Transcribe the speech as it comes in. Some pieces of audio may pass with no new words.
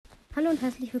Hallo und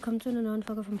herzlich willkommen zu einer neuen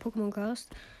Folge vom Pokémon Cast.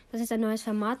 Das ist ein neues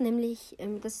Format, nämlich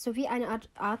das ist so wie eine Art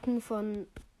Arten von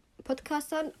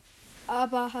Podcastern,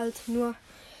 aber halt nur,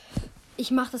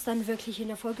 ich mache das dann wirklich in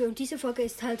der Folge. Und diese Folge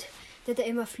ist halt der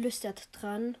immer flüstert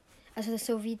dran. Also das ist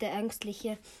so wie der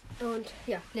Ängstliche. Und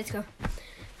ja, let's go.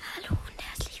 Hallo und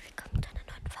herzlich willkommen zu einer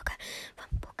neuen Folge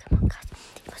vom Pokémon Cast.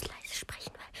 Ich muss leise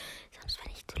sprechen, weil sonst,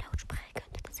 wenn ich zu laut spreche,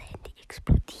 könnte das Handy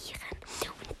explodieren.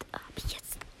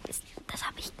 Und das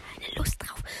habe ich keine Lust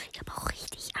drauf. Ich habe auch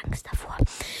richtig Angst davor.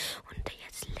 Und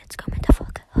jetzt, let's go mit der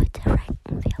Folge. Heute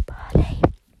ranken wir Barley.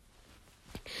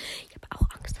 Ich habe auch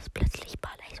Angst, dass plötzlich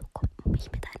Barley so kommt und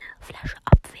mich mit einer Flasche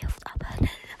abwirft. Aber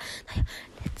naja,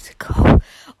 let's go.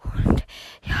 Und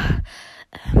ja,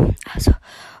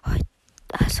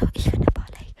 also ich finde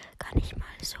Barley gar nicht mal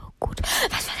so gut.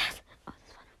 Was war das? Oh,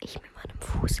 das war nur ich mit meinem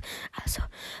Fuß. Also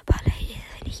Barley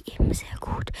finde ich eben sehr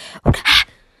gut. Und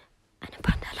eine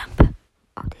Panda-Lampe.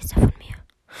 Oh, die ist ja von mir.